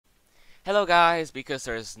Hello guys, because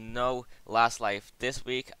there's no last life this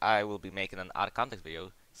week, I will be making an out of context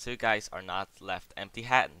video, so you guys are not left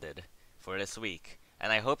empty-handed for this week.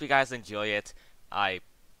 And I hope you guys enjoy it. I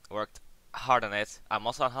worked hard on it. I'm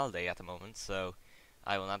also on holiday at the moment, so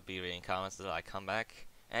I will not be reading comments until I come back.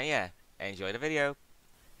 And yeah, enjoy the video.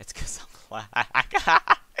 It's cause I'm black.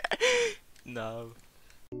 No.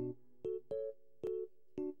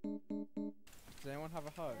 Does anyone have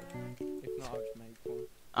a hoe? If not, I'll just make one.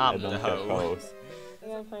 I'm the hoe.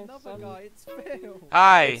 Another guy, it's Phil.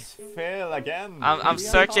 Hi. It's Phil again. I'm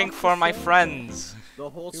searching for my friends. The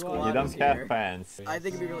whole You squad You don't is have here. fans. I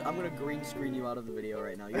think it'd be really, I'm gonna green screen you out of the video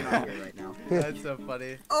right now. You're not here right now. That's so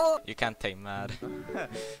funny. Oh! You can't take mad.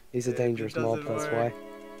 He's a dangerous mob, doesn't that's work.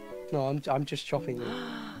 why. No, I'm just chopping them.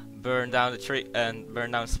 Burn down the tree and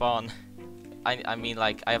burn down spawn. I mean,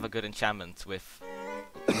 like, I have a good enchantment with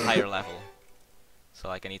higher level, so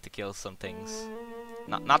like I need to kill some things.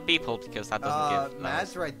 Not people, because that doesn't give.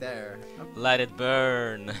 Matt's right there. Let it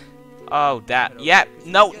burn. Oh, that. Yeah.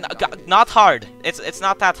 No, not hard. It's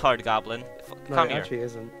not that hard, Goblin. No, Come it here. actually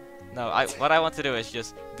isn't. No, what I want to do is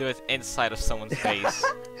just do it inside of someone's face.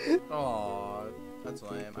 Aw, that's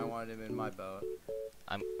lame. I wanted him in my boat.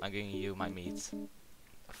 I'm giving you my meat.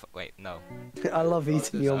 Wait, no. I love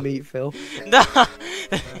eating your meat, Phil. No.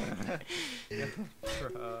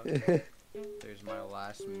 There's my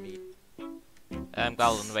last meat.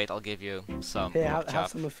 Goblin, wait, I'll give you some. Here, pork chop. have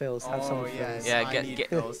some of Phil's. Have some Oh of yes, Phil's. Yeah, I get- need get-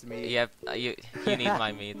 Phil's meat. Yeah, you need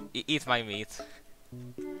my meat. Eat my meat.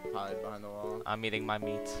 Hide behind the wall. I'm eating my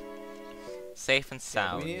meat. Safe and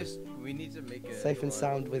sound. We need to make it Safe and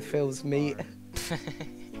sound with Phil's meat.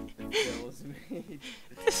 Phil's meat.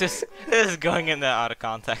 This is going in the out of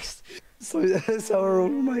context. So are all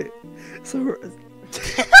my. So are, Oh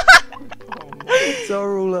my. so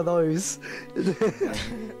are all of those.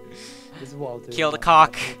 This is what I'll do. Kill the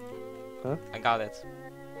cock. Huh? I got it.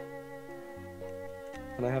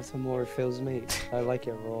 And I have some more of Phil's meat. I like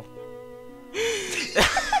it raw.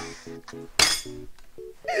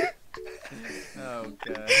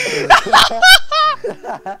 Okay.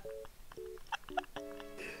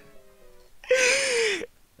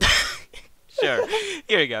 Sure.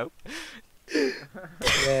 Here we go.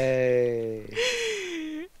 Yay.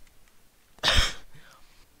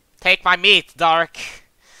 Take my meat, Dark.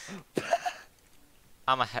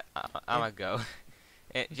 I'ma go.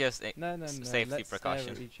 No. Safety Let's precaution.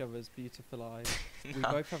 stare at each other's beautiful eyes. We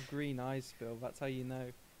No. both have green eyes, Phil. That's how you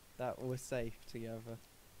know that we're safe together.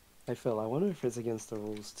 Hey Phil, I wonder if it's against the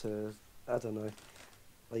rules to, I don't know,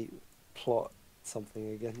 like, plot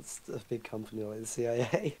something against a big company like the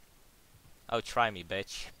CIA. Oh, try me,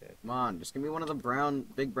 bitch. Come on, just give me one of the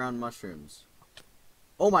big brown mushrooms.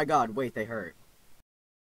 Oh my god, wait, they hurt.